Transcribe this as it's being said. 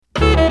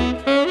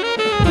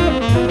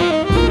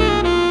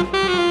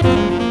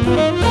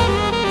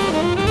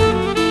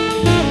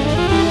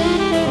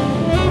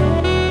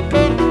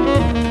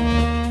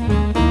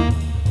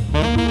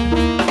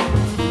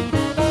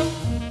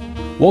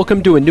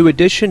Welcome to a new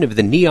edition of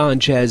the Neon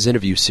Jazz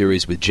interview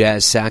series with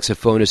jazz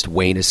saxophonist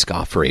Wayne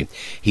Escoffery.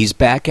 He's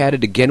back at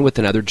it again with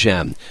another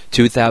gem,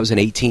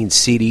 2018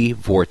 CD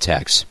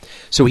Vortex.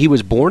 So he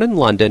was born in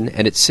London,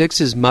 and at 6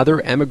 his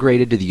mother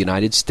emigrated to the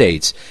United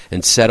States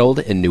and settled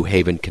in New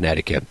Haven,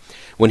 Connecticut.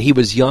 When he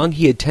was young,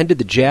 he attended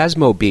the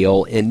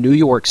Jazzmobile in New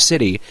York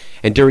City,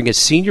 and during his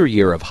senior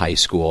year of high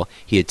school,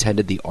 he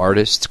attended the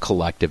Artists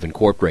Collective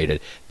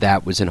Incorporated.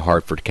 That was in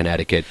Hartford,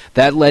 Connecticut.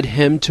 That led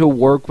him to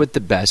work with the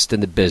best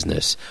in the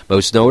business,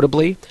 most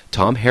notably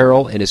Tom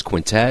Harrell and his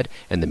quintet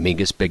and the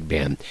Mingus Big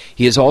Band.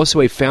 He is also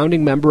a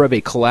founding member of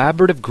a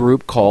collaborative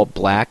group called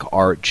Black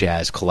Art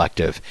Jazz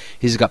Collective.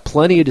 He's got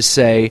plenty to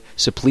say,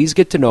 so please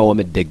get to know him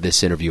and dig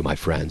this interview, my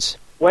friends.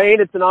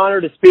 Wayne, it's an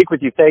honor to speak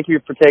with you. Thank you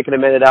for taking a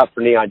minute out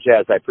for Neon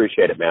Jazz. I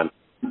appreciate it, man.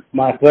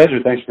 My pleasure.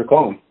 Thanks for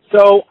calling.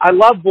 So I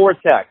love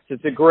Vortex.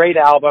 It's a great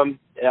album.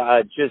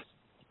 I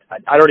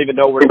don't even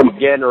know where to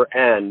begin or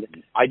end.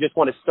 I just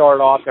want to start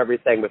off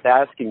everything with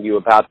asking you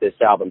about this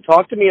album.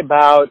 Talk to me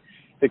about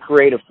the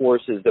creative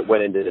forces that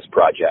went into this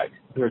project.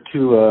 There are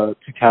two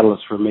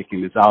catalysts for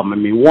making this album. I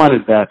mean, one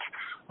is that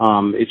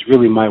it's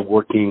really my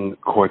working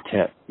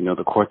quartet. You know,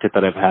 the quartet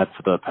that I've had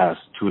for the past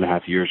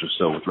 2.5 years or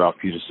so with Ralph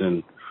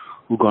Peterson,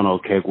 Ugon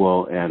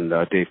Okegwo, and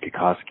Dave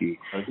Kikoski.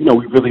 You know,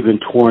 we've really been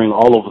touring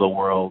all over the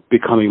world,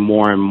 becoming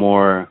more and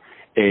more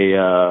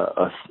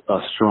a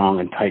strong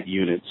and tight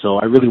unit. So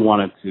I really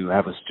wanted to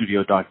have a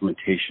studio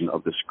documentation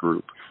of this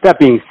group. That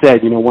being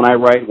said, you know, when I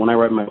write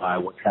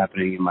what's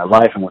happening in my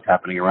life and what's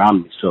happening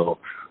around me. So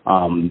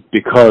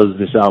because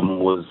this album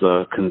was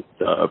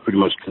pretty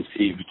much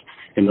conceived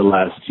in the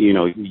last,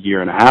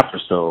 year and a half or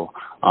so,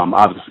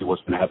 obviously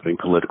what's been happening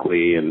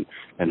politically and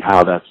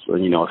how that's,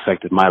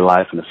 affected my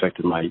life and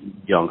affected my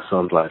young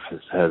son's life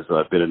has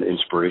been an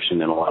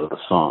inspiration in a lot of the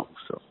songs.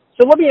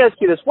 So let me ask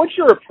you this. What's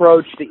your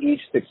approach to each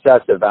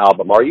successive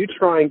album? Are you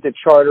trying to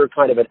charter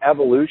kind of an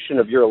evolution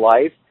of your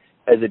life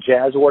as a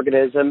jazz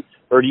organism,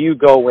 or do you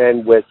go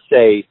in with,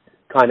 say,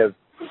 kind of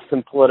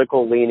some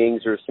political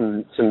leanings or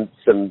some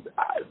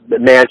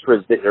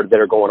mantras that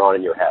are going on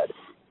in your head?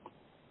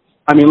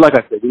 I mean, like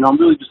I said, I'm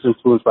really just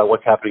influenced by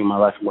what's happening in my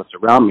life and what's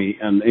around me.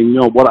 And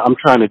what I'm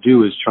trying to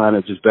do is trying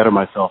to just better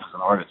myself as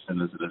an artist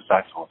and as a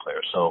saxophone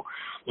player. So,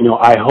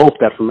 I hope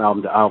that from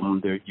album to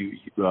album,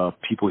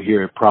 people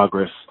hear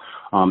progress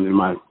in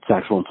my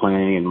saxophone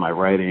playing and my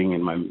writing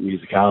and my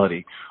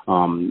musicality.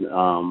 And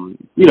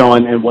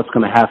what's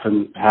going to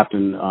happen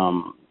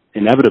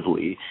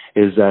inevitably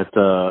is that,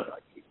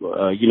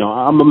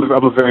 I'm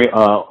a very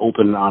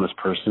open and honest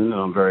person.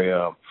 I'm very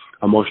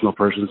emotional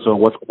person. So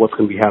what's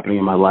going to be happening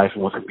in my life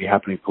and what's going to be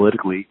happening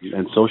politically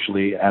and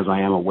socially, as I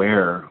am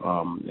aware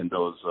in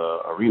those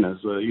arenas,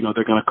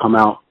 they're going to come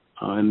out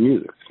in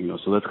music.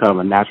 So that's kind of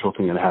a natural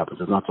thing that happens.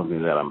 It's not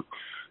something that I'm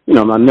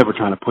never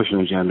trying to push an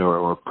agenda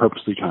or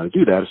purposely trying to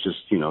do that. It's just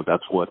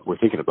that's what we're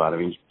thinking about. I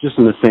mean, just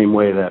in the same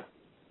way that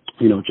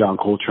John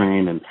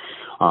Coltrane and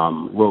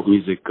wrote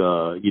music,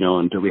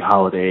 and Billie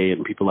Holiday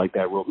and people like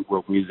that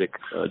wrote music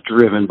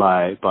driven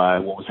by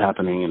what was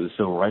happening in the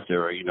civil rights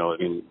era.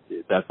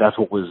 That's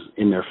what was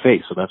in their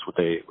face. So that's what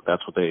they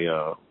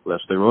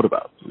wrote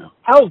about.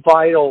 How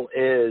vital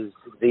is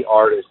the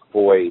artist's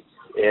voice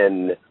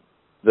in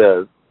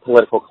the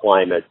political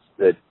climates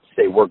that,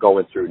 say, we're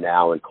going through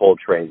now and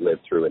Coltrane lived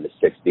through in the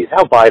 60s?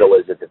 How vital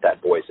is it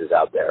that voice is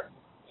out there?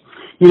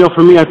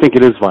 For me, I think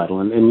it is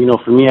vital. And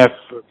for me,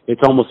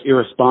 it's almost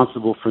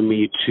irresponsible for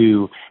me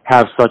to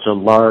have such a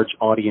large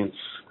audience,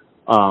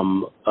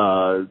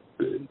 both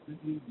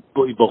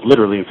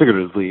literally and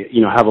figuratively,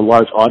 have a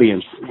large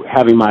audience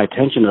having my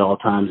attention at all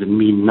times and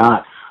me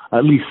not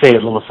at least say a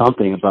little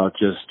something about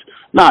just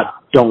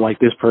not don't like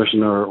this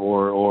person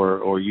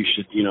or you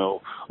should,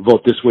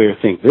 vote this way or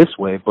think this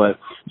way, but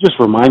just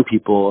remind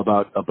people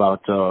about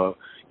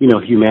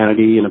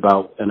humanity and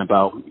about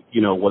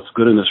what's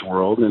good in this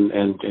world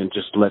and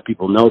just let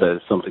people know that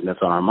it's something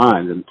that's on our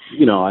mind. And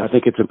I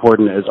think it's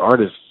important as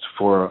artists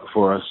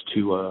for us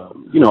to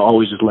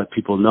always just let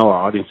people know,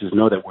 our audiences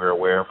know, that we're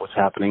aware of what's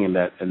happening and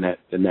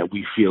that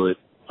we feel it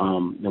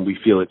and we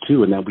feel it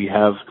too, and that we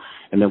have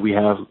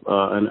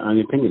an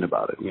opinion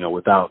about it,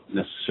 without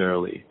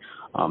necessarily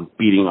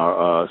beating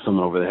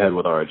someone over the head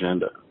with our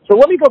agenda. So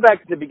let me go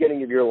back to the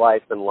beginning of your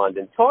life in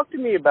London. Talk to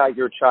me about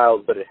your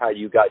childhood and how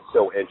you got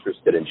so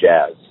interested in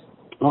jazz.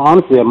 Well,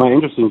 honestly, my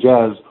interest in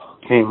jazz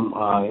came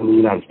in the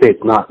United States,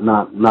 not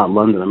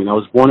London. I mean, I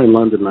was born in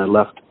London, and I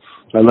left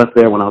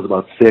there when I was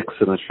about 6,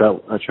 and I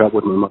traveled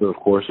with my mother, of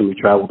course, and we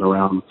traveled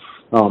around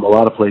a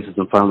lot of places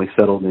and finally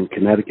settled in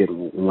Connecticut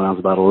when I was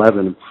about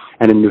 11.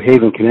 And in New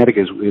Haven,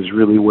 Connecticut is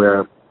really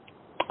where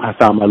I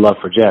found my love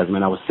for jazz. I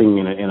mean, I was singing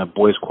in a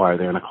boys' choir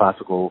there, in a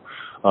classical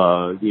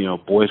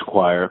boys'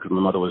 choir, because my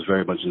mother was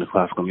very much into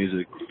classical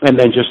music. And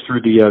then just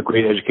through the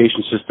great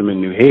education system in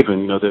New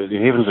Haven,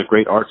 New Haven is a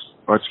great arts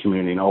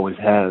community and always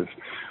has.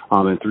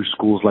 And through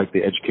schools like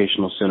the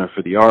Educational Center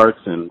for the Arts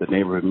and the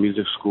Neighborhood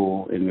Music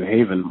School in New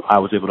Haven, I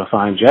was able to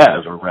find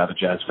jazz, or rather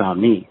jazz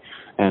found me.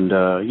 And,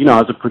 I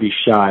was a pretty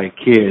shy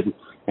kid.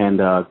 And,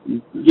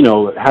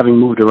 having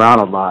moved around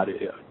a lot,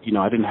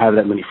 I didn't have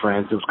that many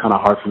friends. It was kind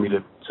of hard for me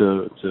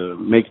to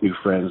make new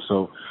friends.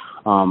 So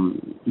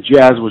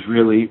jazz was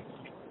really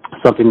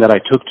something that I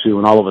took to,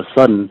 and all of a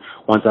sudden,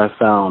 once I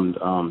found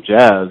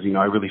jazz,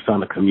 I really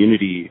found a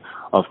community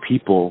of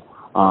people,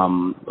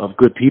 of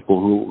good people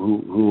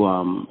who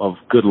of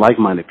good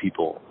like-minded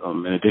people.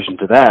 In addition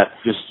to that,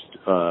 just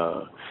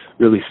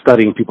really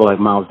studying people like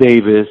Miles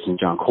Davis and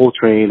John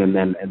Coltrane, and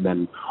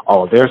then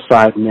all of their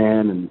side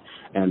men,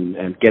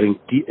 and digging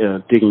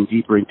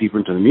deeper and deeper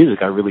into the music,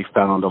 I really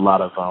found a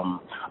lot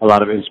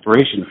of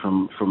inspiration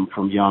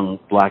from young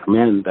black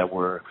men that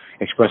were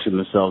expressing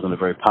themselves in a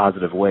very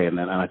positive way, and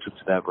I took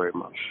to that very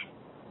much.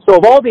 So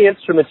of all the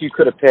instruments you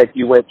could have picked,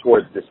 you went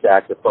towards the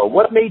saxophone.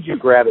 What made you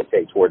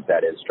gravitate towards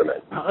that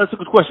instrument? That's a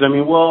good question.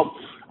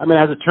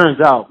 As it turns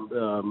out,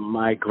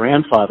 my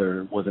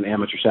grandfather was an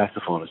amateur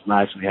saxophonist, and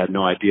I actually had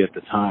no idea at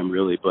the time,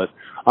 really. But,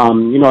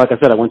 like I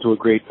said, I went to a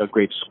great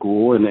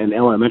school, and in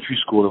elementary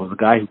school, there was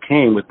a guy who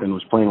came with and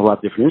was playing a lot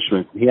of different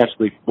instruments.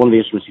 One of the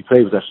instruments he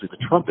played was actually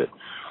the trumpet.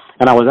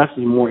 And I was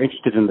actually more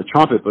interested in the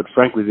trumpet, but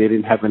frankly, they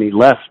didn't have any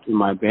left in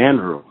my band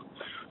room.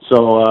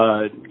 So,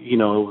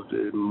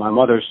 my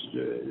mother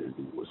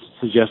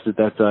suggested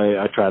that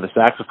I try the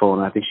saxophone,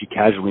 and I think she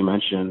casually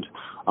mentioned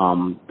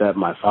that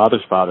my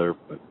father's father,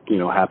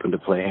 happened to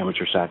play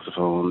amateur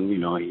saxophone,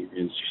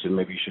 and she said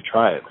maybe you should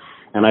try it.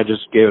 And I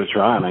just gave it a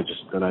try, and I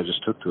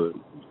just took to it.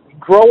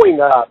 Growing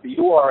up,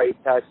 you are a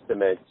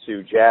testament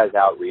to jazz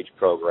outreach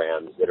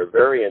programs that are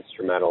very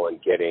instrumental in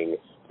getting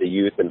the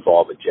youth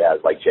involved with jazz,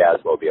 like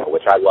Jazzmobile,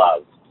 which I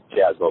love,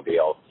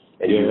 Jazzmobile,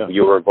 and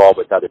you were involved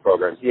with other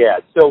programs. Yeah,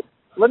 so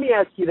let me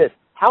ask you this.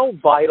 How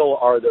vital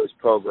are those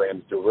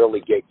programs to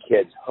really get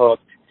kids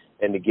hooked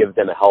and to give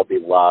them a healthy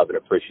love and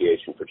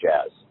appreciation for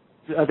jazz?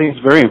 I think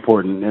it's very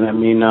important. And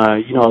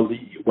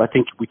I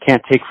think we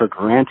can't take for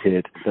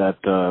granted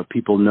that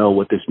people know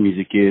what this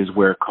music is,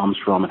 where it comes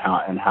from, and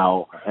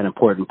how an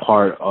important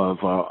part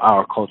of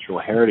our cultural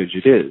heritage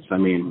it is.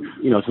 I'm a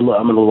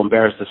little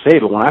embarrassed to say,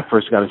 but when I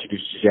first got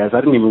introduced to jazz,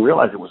 I didn't even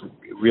realize it was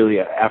really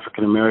an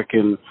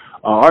African-American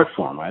art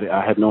form.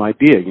 I had no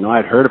idea. I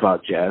had heard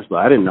about jazz, but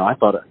I didn't know. I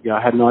thought,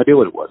 I had no idea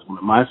what it was.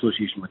 My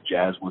association with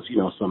jazz was,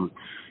 some,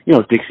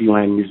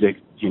 Dixieland music,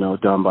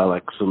 done by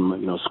like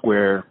some,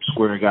 square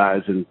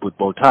guys and with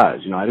bow ties.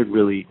 I didn't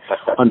really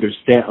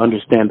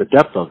understand the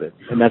depth of it,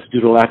 and that's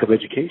due to lack of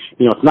education.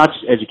 It's not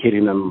just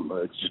educating them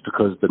just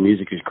because the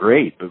music is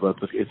great, but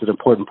it's an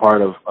important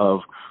part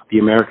of the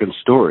American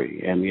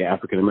story and the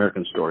African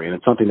American story, and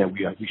it's something that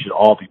we should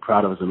all be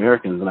proud of as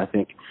Americans. And I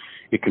think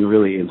it can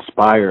really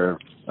inspire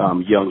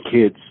young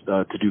kids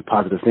to do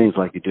positive things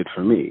like it did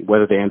for me,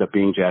 whether they end up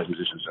being jazz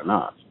musicians or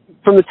not.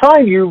 From the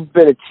time you've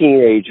been a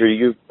teenager,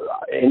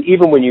 and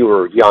even when you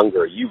were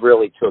younger, you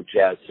really took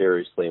jazz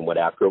seriously and went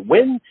after it.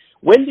 When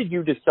did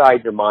you decide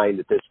in your mind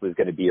that this was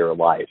going to be your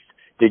life?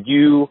 Did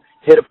you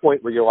hit a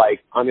point where you're like,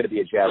 I'm going to be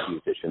a jazz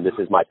musician, this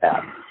is my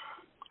path?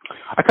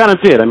 I kind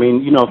of did. I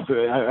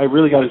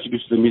really got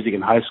introduced to the music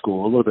in high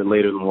school, a little bit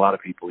later than a lot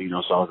of people,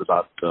 so I was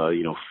about,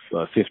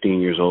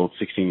 15 years old,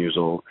 16 years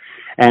old.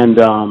 And,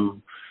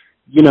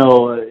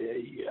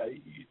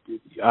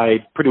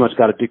 I pretty much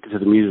got addicted to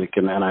the music,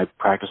 and I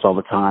practiced all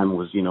the time,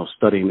 was,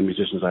 studying the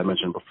musicians I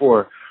mentioned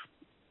before.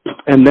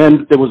 And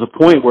then there was a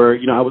point where,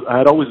 I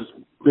had always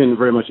been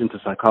very much into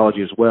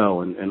psychology as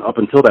well, and up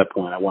until that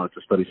point, I wanted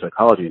to study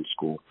psychology in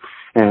school.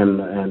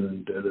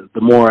 And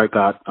the more I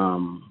got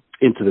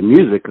into the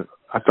music,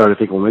 I started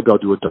thinking, well, maybe I'll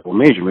do a double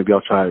major. Maybe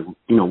I'll try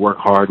to, work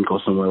hard and go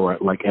somewhere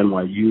like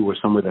NYU or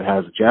somewhere that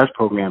has a jazz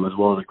program as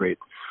well as a great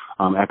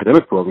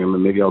academic program,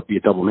 and maybe I'll be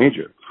a double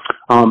major.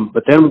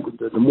 But then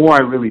the more I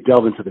really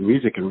delved into the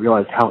music and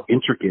realized how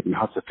intricate and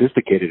how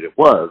sophisticated it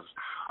was,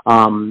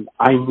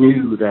 I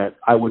knew that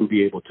I wouldn't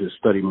be able to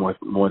study more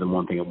than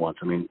one thing at once.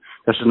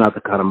 That's just not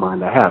the kind of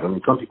mind I have.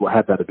 Some people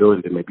have that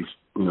ability to maybe,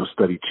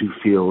 study two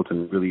fields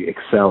and really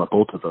excel at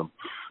both of them.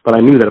 But I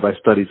knew that if I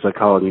studied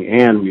psychology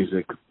and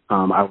music,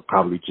 I would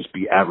probably just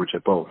be average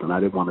at both, and I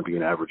didn't want to be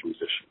an average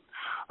musician.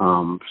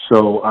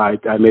 So I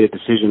made a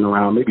decision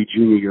around maybe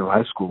junior year of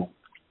high school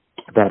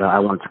that I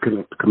wanted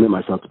to commit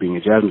myself to being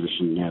a jazz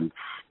musician. And,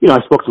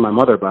 I spoke to my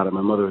mother about it.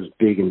 My mother was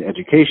big in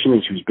education,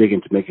 and she was big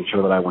into making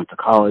sure that I went to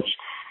college.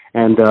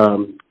 And,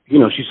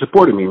 she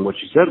supported me. And what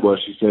she said,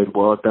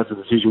 well, if that's a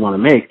decision you want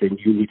to make, then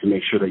you need to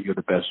make sure that you're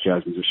the best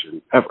jazz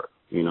musician ever.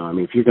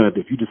 If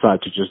you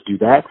decide to just do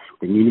that,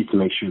 then you need to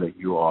make sure that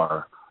you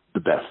are the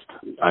best.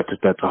 I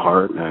took that to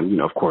heart, and,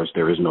 of course,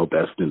 there is no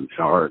best in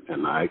art,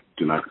 and I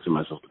do not consider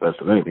myself the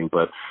best of anything,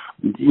 but,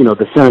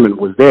 the sentiment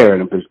was there,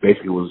 and it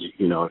basically was,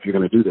 if you're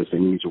going to do this,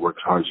 then you need to work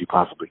as hard as you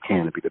possibly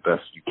can and be the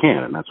best you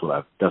can, and that's what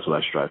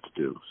I strive to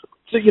do.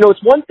 So,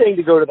 it's one thing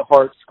to go to the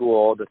Hart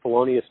School, the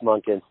Thelonious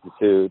Monk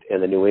Institute,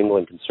 and the New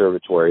England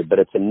Conservatory, but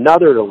it's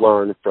another to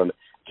learn from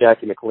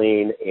Jackie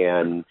McLean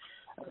and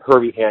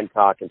Herbie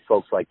Hancock and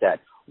folks like that.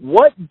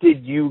 What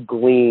did you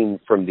glean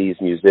from these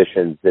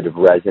musicians that have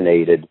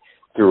resonated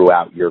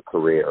throughout your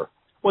career?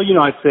 Well,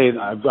 I'd say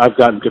I've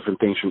gotten different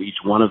things from each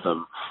one of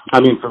them. I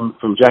mean,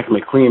 from Jackie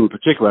McLean in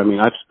particular, I mean,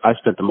 I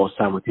spent the most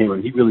time with him,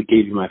 and he really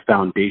gave me my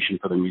foundation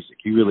for the music.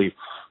 He really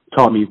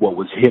taught me what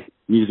was hip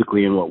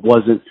musically and what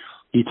wasn't.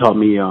 He taught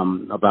me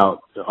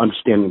about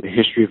understanding the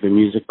history of the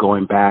music,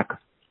 going back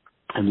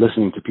and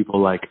listening to people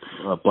like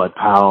Bud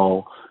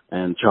Powell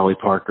and Charlie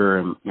Parker,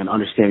 and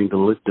understanding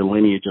the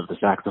lineage of the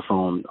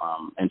saxophone,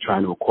 and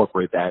trying to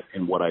incorporate that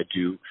in what I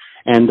do.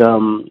 And,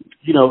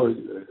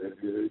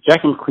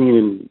 Jackie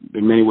McLean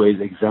in many ways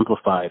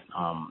exemplified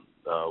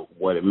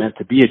what it meant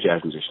to be a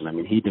jazz musician. I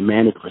mean, he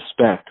demanded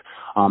respect,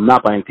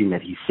 not by anything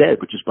that he said,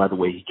 but just by the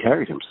way he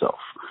carried himself.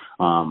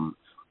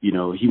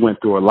 He went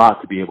through a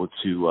lot to be able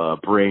to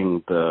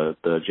bring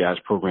the jazz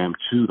program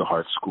to the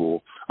Hart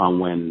School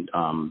when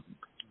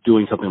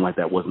doing something like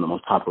that wasn't the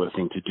most popular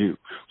thing to do.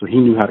 So he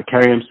knew how to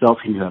carry himself.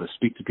 He knew how to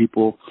speak to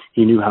people.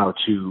 He knew how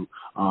to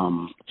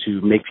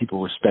make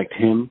people respect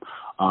him.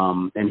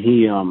 And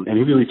he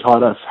really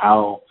taught us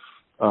how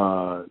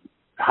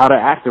to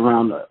act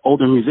around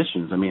older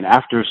musicians. I mean,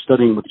 after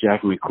studying with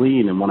Jackie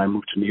McLean, and when I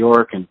moved to New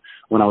York, and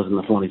when I was in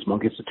the Thelonious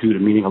Monk Institute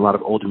and meeting a lot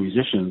of older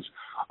musicians,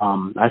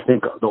 I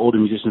think the older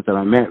musicians that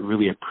I met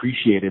really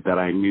appreciated that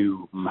I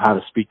knew how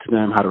to speak to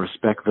them, how to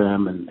respect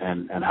them,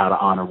 and how to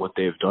honor what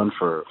they've done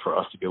for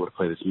us to be able to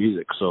play this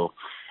music. So,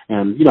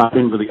 and I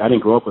didn't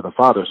grow up with a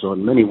father, so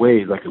in many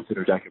ways I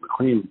consider Jackie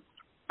McLean,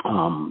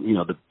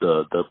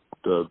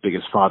 the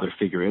biggest father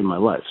figure in my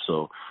life.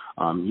 So,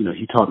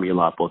 he taught me a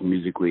lot, both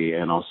musically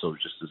and also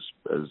just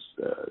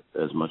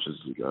as much as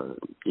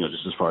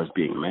just as far as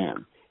being a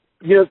man.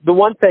 The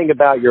one thing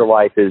about your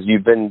life is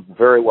you've been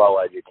very well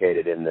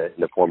educated in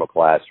the formal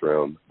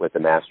classroom with a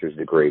master's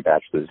degree,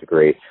 bachelor's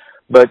degree.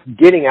 But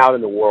getting out in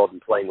the world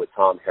and playing with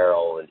Tom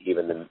Harrell and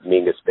even the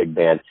Mingus Big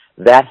Band,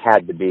 that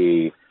had to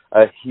be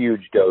a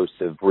huge dose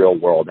of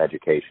real-world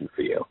education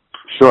for you.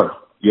 Sure.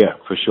 Yeah,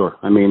 for sure.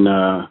 I mean,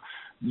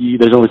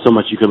 there's only so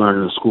much you can learn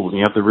in the school. And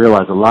you have to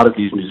realize a lot of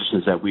these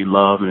musicians that we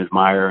love and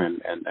admire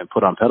and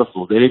put on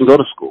pedestals, they didn't go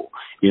to school.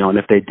 And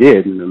if they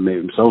did,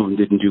 maybe some of them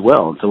didn't do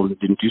well, and some of them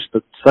didn't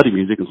study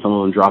music, and some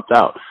of them dropped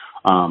out.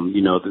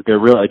 Their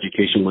real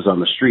education was on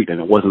the street, and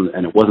it wasn't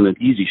an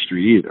easy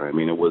street either. I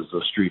mean, it was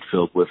a street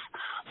filled with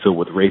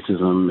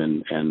racism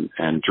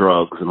and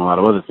drugs and a lot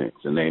of other things,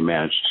 and they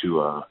managed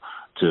to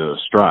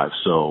strive.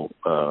 So,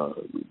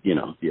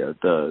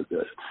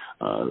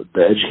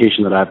 the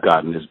education that I've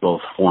gotten is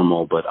both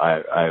formal, but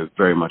I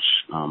very much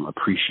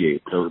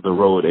appreciate the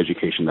road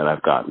education that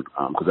I've gotten,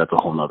 because that's a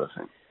whole other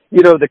thing.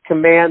 The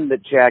command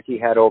that Jackie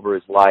had over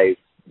his life,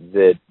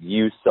 that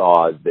you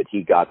saw that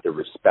he got the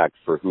respect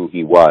for who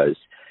he was.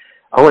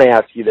 I want to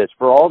ask you this.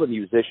 For all the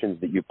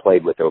musicians that you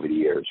played with over the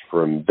years,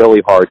 from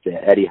Billy Hart to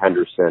Eddie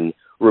Henderson,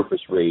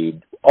 Rufus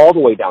Reid, all the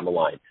way down the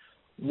line,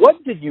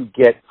 what did you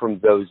get from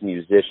those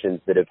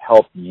musicians that have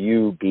helped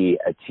you be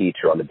a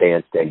teacher on the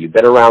bandstand? You've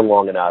been around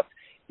long enough.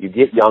 You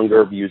get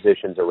younger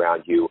musicians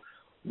around you.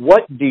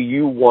 What do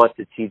you want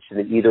to teach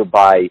them, either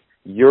by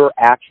your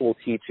actual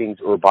teachings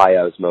or by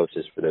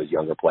osmosis, for those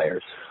younger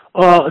players?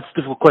 Well, it's a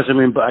difficult question. I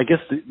mean, but I guess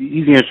the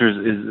easy answer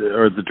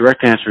or the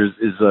direct answer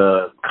is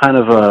kind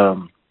of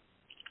all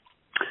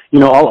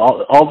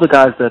the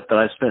guys that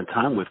I spent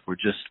time with were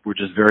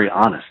just very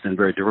honest and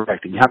very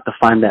direct, and you have to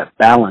find that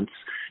balance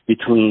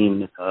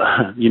between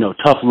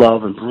tough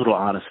love and brutal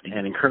honesty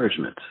and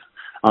encouragement.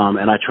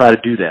 And I try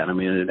to do that. I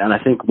mean, and I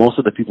think most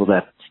of the people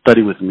that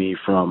study with me,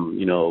 from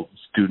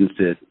students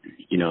at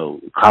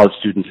college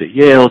students at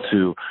Yale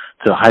to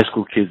high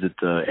school kids at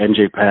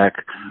NJPAC,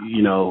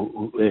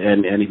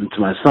 and even to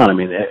my son. I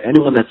mean,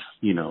 anyone that's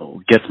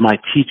gets my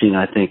teaching,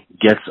 I think,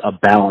 gets a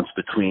balance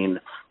between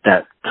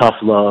that tough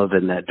love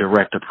and that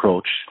direct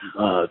approach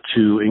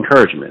to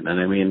encouragement. And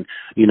I mean,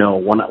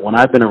 when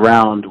I've been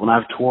around, when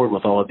I've toured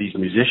with all of these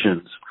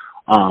musicians,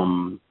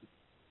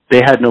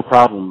 they had no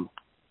problem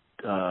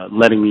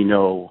letting me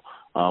know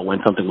when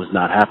something was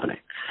not happening.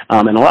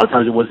 And a lot of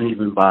times it wasn't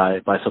even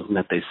by something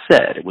that they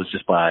said. It was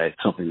just by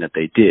something that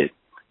they did.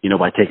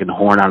 By taking the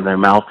horn out of their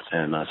mouth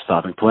and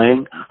stopping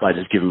playing, by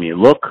just giving me a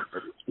look,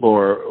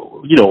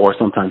 or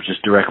sometimes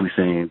just directly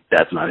saying,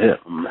 that's not it.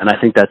 And I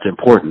think that's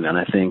important. And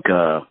I think,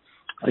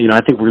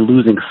 I think we're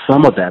losing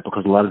some of that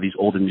because a lot of these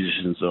older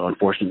musicians,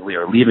 unfortunately,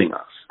 are leaving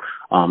us.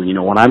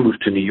 When I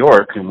moved to New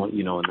York, and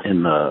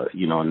in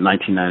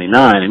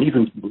 1999, and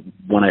even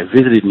when I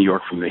visited New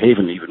York from New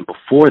Haven, even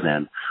before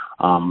then,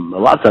 a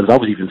lot of times I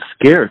was even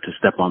scared to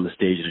step on the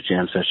stage at a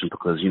jam session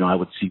because, I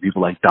would see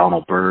people like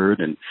Donald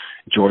Byrd and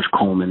George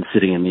Coleman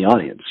sitting in the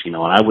audience, and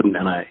I wouldn't,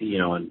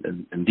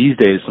 and these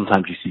days,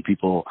 sometimes you see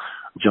people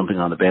jumping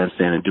on the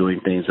bandstand and doing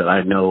things that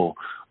I know,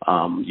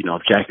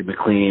 if Jackie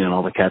McLean and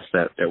all the cats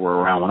that were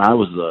around when I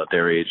was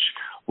their age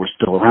were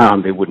still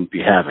around, they wouldn't be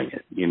having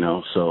it,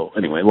 So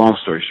anyway, long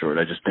story short,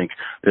 I just think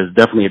there's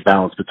definitely a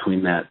balance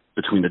between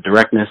the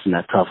directness and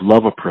that tough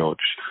love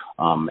approach,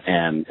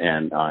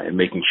 and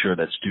making sure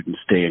that students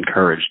stay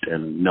encouraged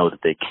and know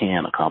that they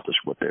can accomplish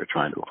what they're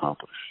trying to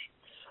accomplish.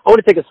 I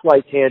want to take a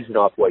slight tangent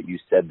off what you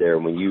said there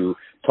when you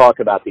talk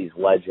about these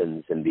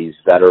legends and these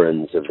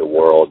veterans of the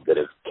world that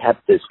have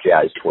kept this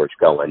jazz torch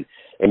going.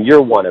 And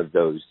you're one of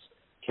those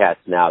cats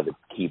now that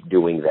keep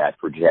doing that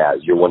for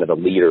jazz. You're one of the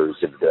leaders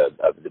of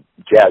the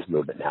jazz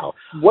movement now.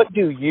 What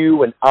do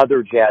you and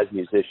other jazz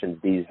musicians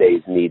these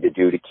days need to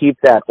do to keep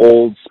that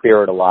old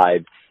spirit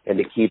alive and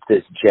to keep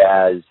this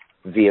jazz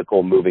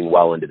vehicle moving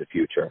well into the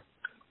future?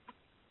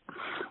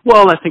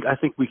 Well, I think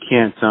we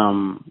can't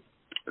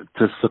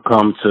to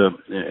succumb to,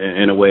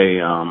 in a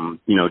way,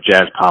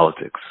 jazz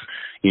politics,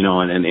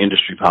 and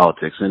industry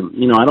politics.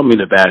 And I don't mean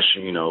to bash,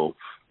 anybody,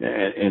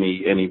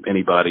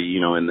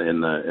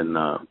 in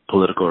the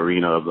political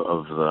arena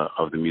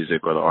of the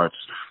music or the arts.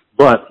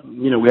 But,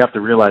 we have to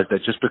realize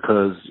that just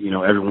because,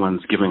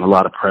 everyone's giving a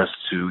lot of press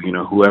to,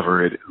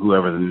 whoever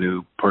the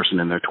new person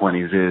in their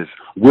 20s is,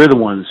 we're the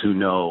ones who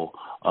know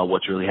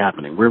what's really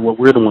happening.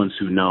 We're the ones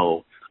who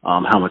know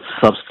how much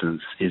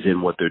substance is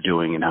in what they're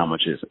doing and how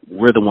much isn't.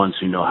 We're the ones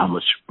who know how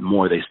much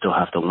more they still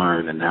have to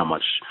learn and how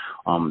much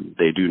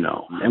they do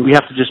know. And we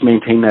have to just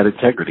maintain that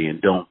integrity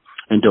and don't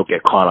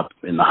get caught up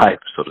in the hype,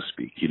 so to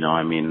speak. It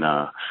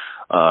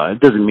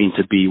doesn't mean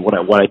to be what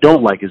I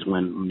don't like is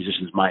when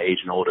musicians my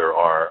age and older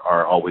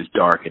are always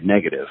dark and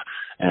negative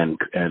and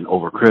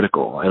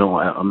overcritical.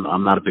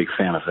 I'm not a big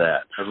fan of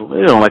that.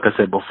 Like I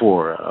said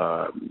before,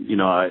 I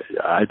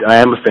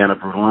am a fan of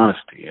brutal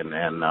honesty and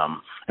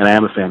I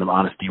am a fan of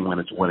honesty when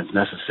it's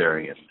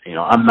necessary. And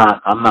I'm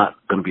not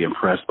going to be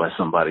impressed by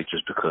somebody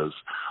just because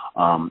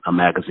a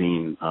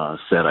magazine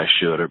said I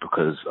should, or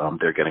because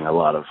they're getting a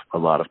lot of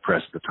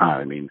press at the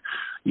time. I mean,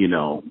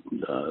 the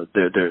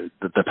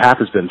path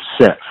has been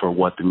set for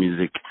what the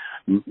music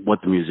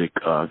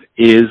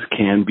is,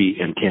 can be,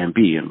 and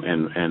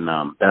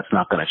that's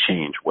not going to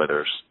change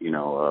whether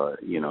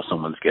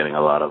someone's getting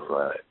a lot of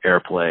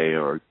airplay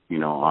or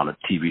on a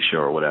TV show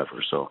or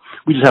whatever. So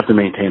we just have to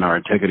maintain our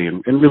integrity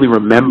and really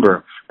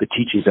remember the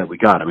teachings that we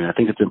got. I mean, I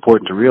think it's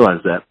important to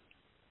realize that,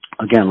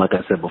 again, like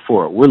I said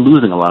before, we're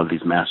losing a lot of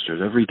these masters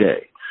every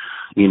day.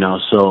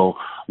 So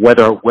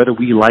whether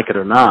we like it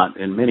or not,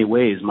 in many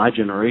ways, my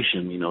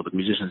generation, the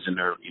musicians in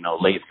their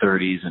late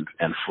 30s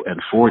and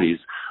 40s,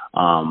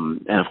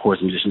 and of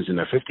course musicians in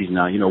their 50s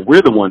now,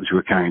 we're the ones who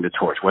are carrying the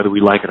torch, whether we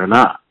like it or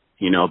not,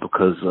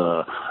 because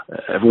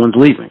everyone's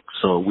leaving.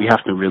 So we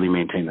have to really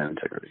maintain that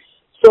integrity.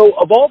 So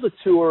of all the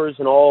tours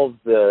and all of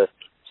the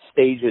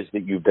stages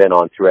that you've been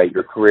on throughout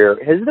your career,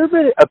 has there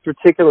been a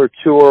particular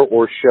tour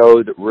or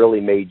show that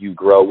really made you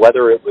grow,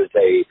 whether it was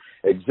a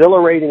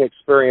exhilarating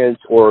experience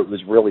or it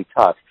was really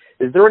tough?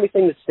 Is there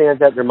anything that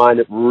stands out in your mind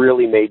that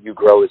really made you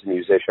grow as a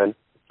musician?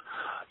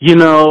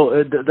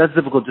 That's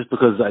difficult just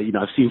because,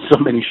 I've seen so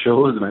many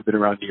shows and I've been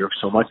around New York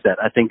so much that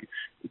I think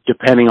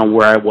depending on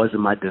where I was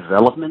in my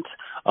development,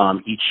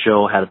 each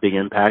show had a big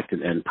impact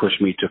and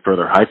pushed me to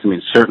further heights. I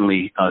mean,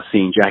 certainly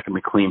seeing Jackie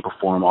McLean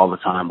perform all the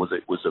time was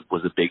a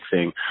big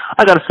thing.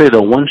 I got to say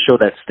though, one show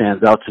that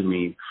stands out to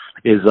me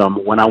is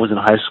when I was in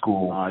high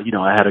school. I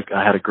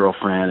had a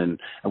girlfriend and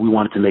we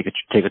wanted to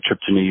take a trip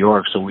to New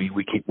York, so we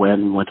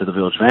went to the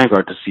Village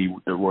Vanguard to see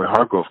the Roy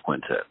Hargrove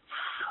Quintet.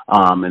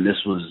 And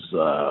this was,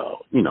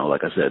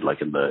 like I said,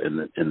 like in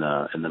the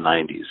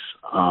 90s.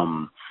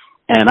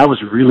 And I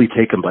was really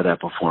taken by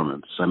that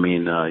performance. I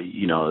mean,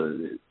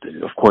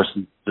 of course,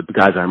 the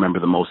guys I remember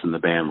the most in the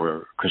band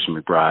were Christian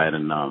McBride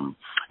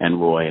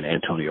and Roy and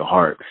Antonio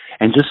Hart.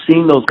 And just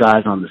seeing those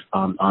guys on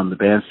the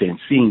bandstand,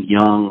 seeing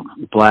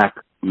young black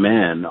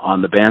men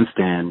on the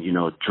bandstand,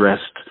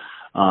 dressed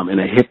in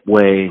a hip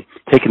way,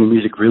 taking the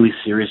music really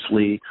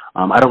seriously.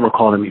 I don't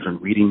recall them even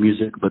reading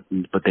music, but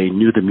they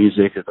knew the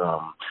music.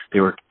 They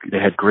were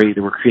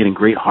creating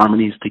great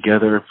harmonies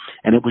together,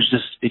 and it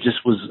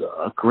just was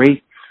a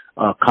great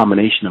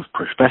combination of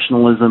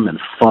professionalism and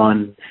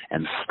fun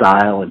and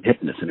style and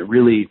hipness. And it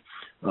really,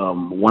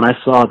 when I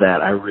saw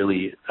that, I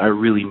really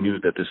knew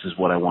that this is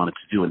what I wanted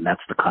to do, and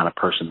that's the kind of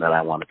person that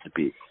I wanted to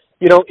be.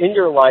 In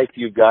your life,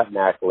 you've gotten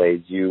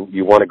accolades.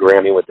 You won a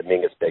Grammy with the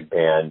Mingus Big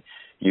Band.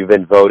 You've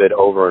been voted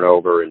over and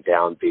over in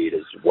Downbeat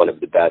as one of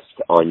the best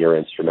on your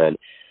instrument.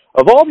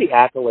 Of all the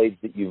accolades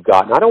that you've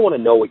gotten, I don't want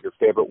to know what your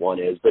favorite one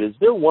is, but is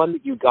there one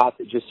that you got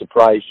that just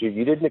surprised you?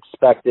 You didn't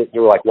expect it, and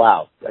you were like,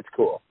 wow, that's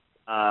cool.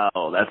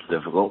 Oh, that's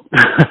difficult.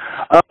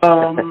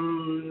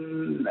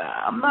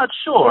 I'm not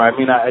sure. I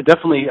mean, I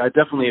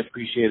definitely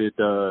appreciated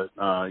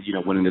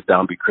winning the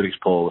Downbeat Critics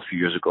Poll a few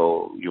years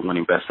ago. You're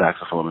winning Best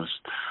Saxophonist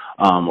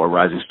or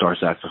Rising Star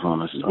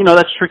Saxophonist.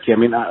 That's tricky. I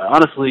mean,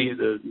 honestly,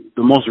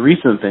 the most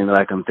recent thing that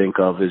I can think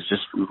of is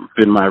just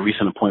been my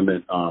recent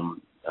appointment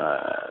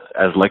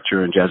as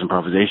lecturer in jazz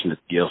improvisation at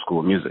the Yale School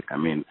of Music. I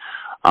mean,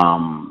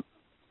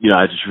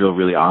 I just feel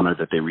really honored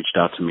that they reached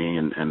out to me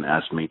and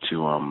asked me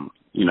to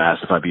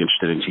asked if I'd be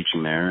interested in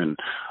teaching there, and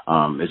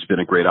it's been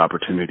a great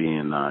opportunity,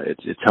 and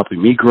it's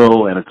helping me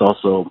grow, and it's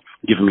also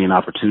given me an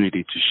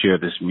opportunity to share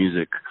this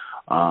music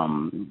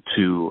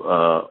to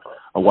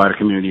a wider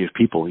community of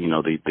people,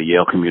 the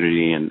Yale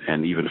community,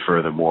 and even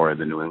furthermore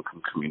the New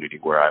England community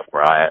where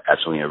I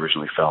actually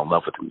originally fell in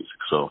love with the music.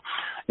 So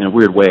in a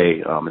weird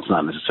way, it's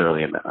not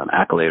necessarily an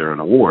accolade or an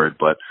award,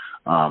 but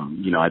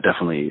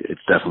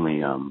it's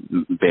definitely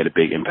made a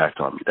big impact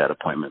on me, that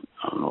appointment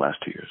in the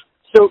last 2 years.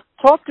 So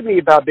Talk to me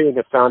about being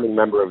a founding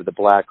member of the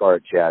Black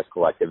Art Jazz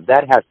Collective.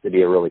 That has to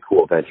be a really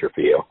cool venture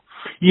for you.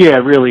 Yeah,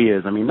 it really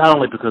is. I mean, not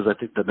only because I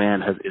think the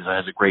band has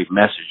a great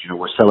message. You know,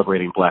 we're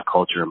celebrating Black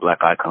culture and Black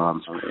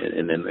icons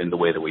in the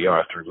way that we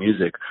are through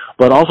music,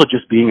 but also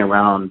just being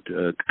around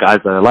guys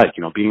that I like.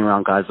 You know, being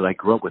around guys that I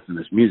grew up with in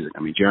this music. I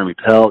mean, Jeremy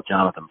Pell,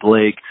 Jonathan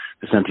Blake,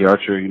 Vicente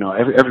Archer. You know,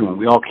 everyone.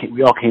 We all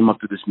came up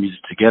through this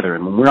music together.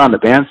 And when we're on the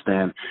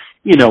bandstand,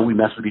 you know, we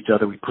mess with each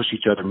other, we push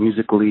each other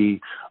musically.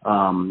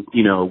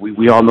 You know,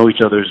 we all know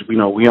each other's. You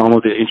know, we all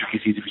know the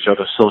intricacies of each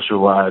other's social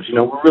lives. You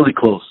know, we're really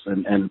close,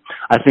 and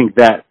I think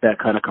that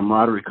kind of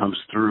camaraderie comes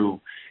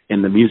through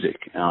in the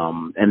music.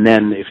 And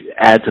then if you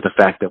add to the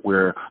fact that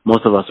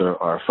most of us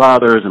are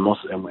fathers, and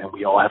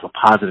we all have a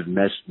positive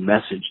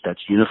message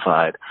that's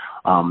unified,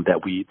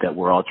 that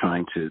we're all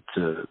trying to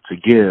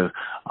give.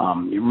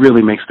 It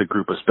really makes the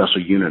group a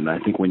special unit. And I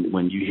think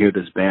when you hear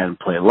this band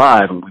play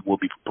live, and we will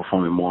be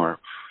performing more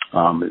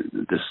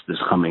this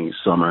coming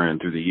summer and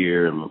through the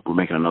year, and we're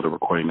making another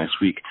recording next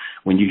week.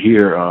 When you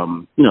hear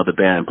you know, the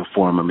band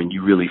perform, I mean,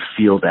 you really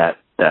feel that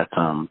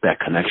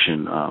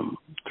connection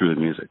through the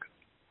music.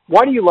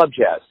 Why do you love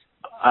jazz?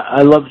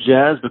 I love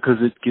jazz because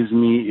it gives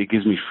me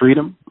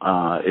freedom.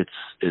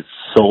 It's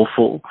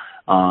soulful,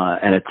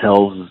 and it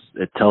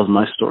tells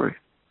my story.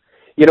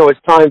 You know, as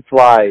time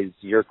flies,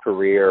 your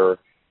career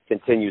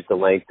continues to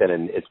lengthen,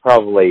 and it's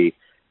probably,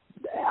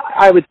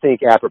 I would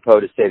think, apropos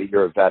to say that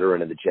you're a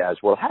veteran in the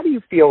jazz world. How do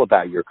you feel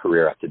about your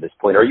career up to this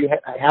point? Are you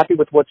happy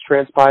with what's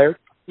transpired?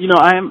 You know,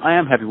 I am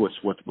happy with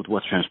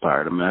what's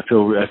transpired. I mean, I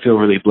feel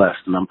really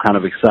blessed, and I'm kind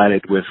of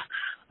excited with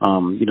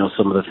you know,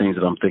 some of the things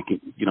that I'm thinking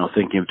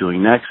of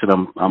doing next,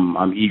 and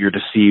I'm eager to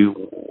see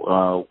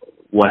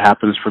what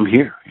happens from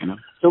here. You know.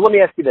 So let me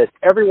ask you this: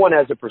 everyone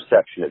has a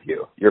perception of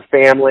you, your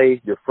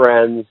family, your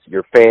friends,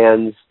 your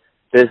fans,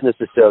 business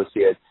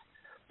associates.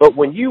 But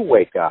when you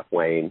wake up,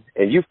 Wayne,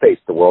 and you face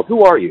the world,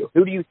 who are you?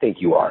 Who do you think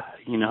you are?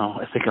 You know,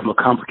 I think I'm a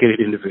complicated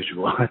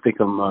individual. I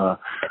think I'm a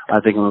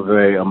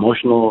very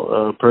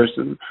emotional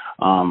person.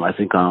 I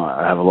think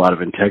I have a lot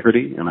of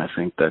integrity, and I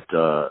think that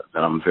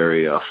I'm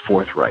very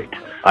forthright.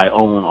 I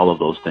own all of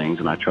those things,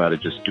 and I try to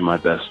just do my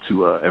best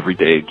to every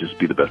day just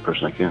be the best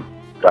person I can.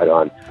 Right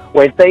on.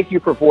 Wayne, thank you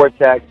for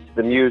Vortex,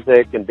 the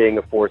music, and being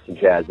a force in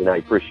jazz, and I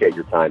appreciate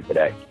your time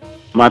today.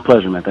 My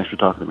pleasure, man. Thanks for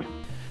talking to me.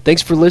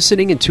 Thanks for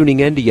listening and tuning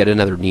in to yet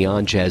another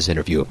Neon Jazz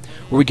interview,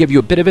 where we give you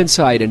a bit of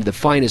insight into the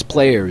finest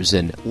players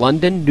in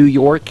London, New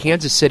York,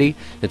 Kansas City,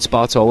 and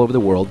spots all over the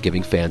world,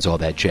 giving fans all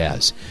that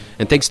jazz.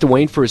 And thanks to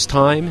Wayne for his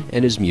time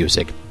and his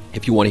music.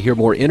 If you want to hear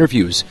more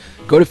interviews,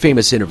 go to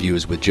Famous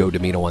Interviews with Joe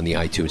Domino on the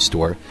iTunes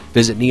Store.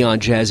 Visit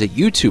neonjazz at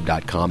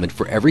youtube.com, and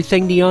for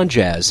everything Neon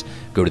Jazz,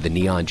 go to the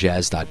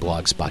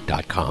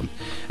neonjazz.blogspot.com.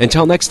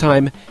 Until next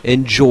time,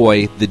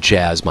 enjoy the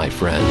jazz, my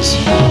friends.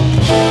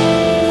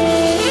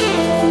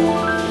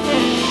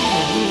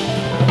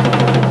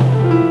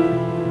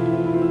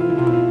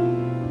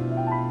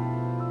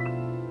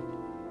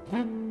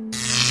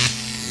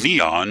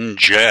 Neon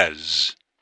Jazz.